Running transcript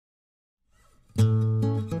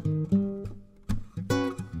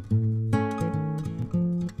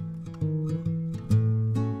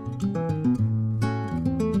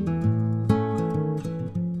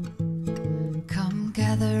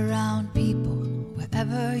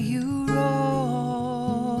wherever you roam.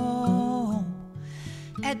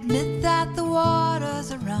 Admit that the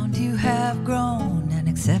waters around you have grown, and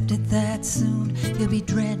accept it that soon you'll be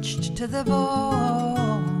drenched to the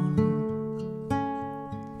bone.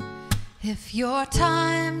 If your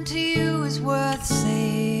time to you is worth saving,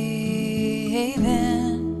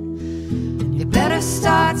 you better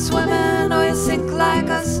start swimming or you sink like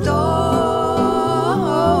a stone.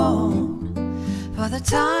 For the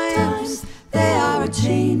times, they are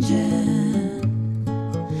a-changin',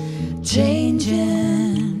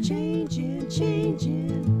 changin', changin',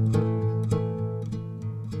 changin'.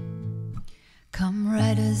 Come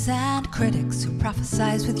writers and critics who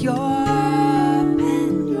prophesize with your pen,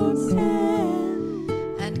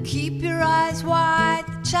 and keep your eyes wide,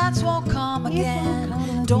 the chance won't come again.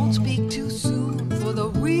 Don't speak too soon, for the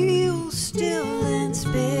wheel's still in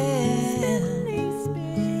spin,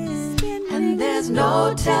 and there's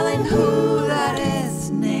no telling who that is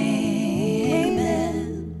naming.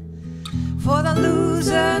 For the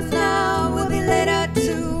loser now will be later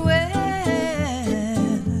to win,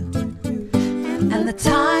 and the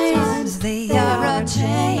times, they are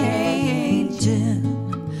a-changin',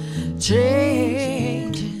 changin'.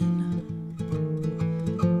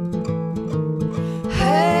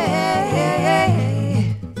 Hey,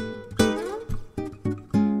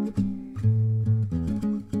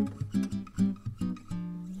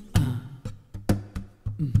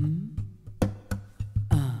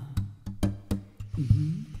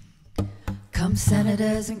 Come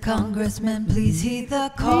senators and congressmen, please heed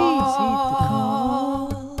the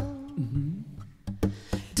call.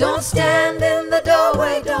 Don't stand in the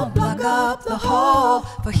doorway, don't block up the hall,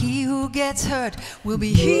 for he who gets hurt will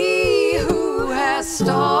be he who has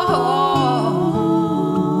stalled.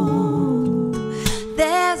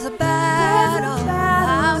 There's a battle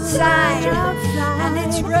outside, and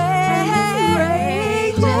it's raging.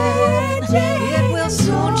 It will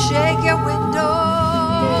soon shake your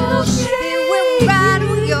windows, it will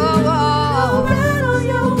rattle your walls.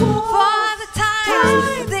 For the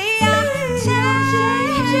times, they are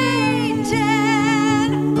changing.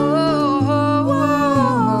 Oh,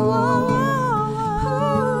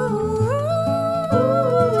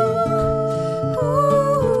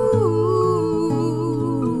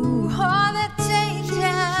 they're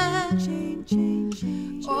changing.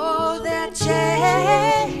 Oh, they're changing.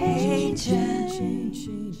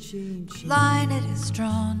 The line it is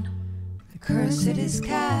drawn, the curse it is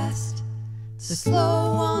cast. The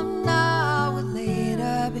slow one now will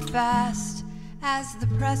later be fast, as the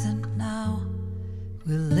present now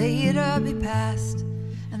will later be past,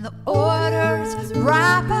 and the orders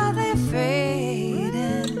rapidly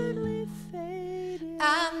fading,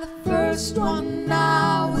 and the first one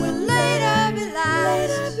now will later be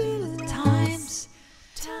last. The times,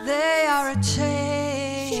 they are a-changin'.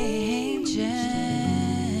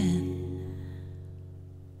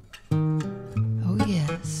 Oh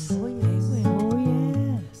yes.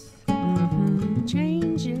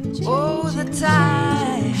 Oh, the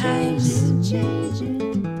times,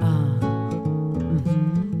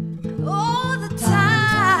 oh, the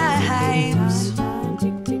times, oh, the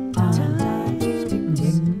times,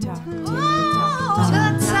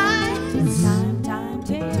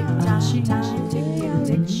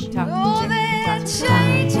 oh, they're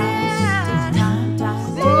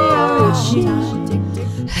changing, oh.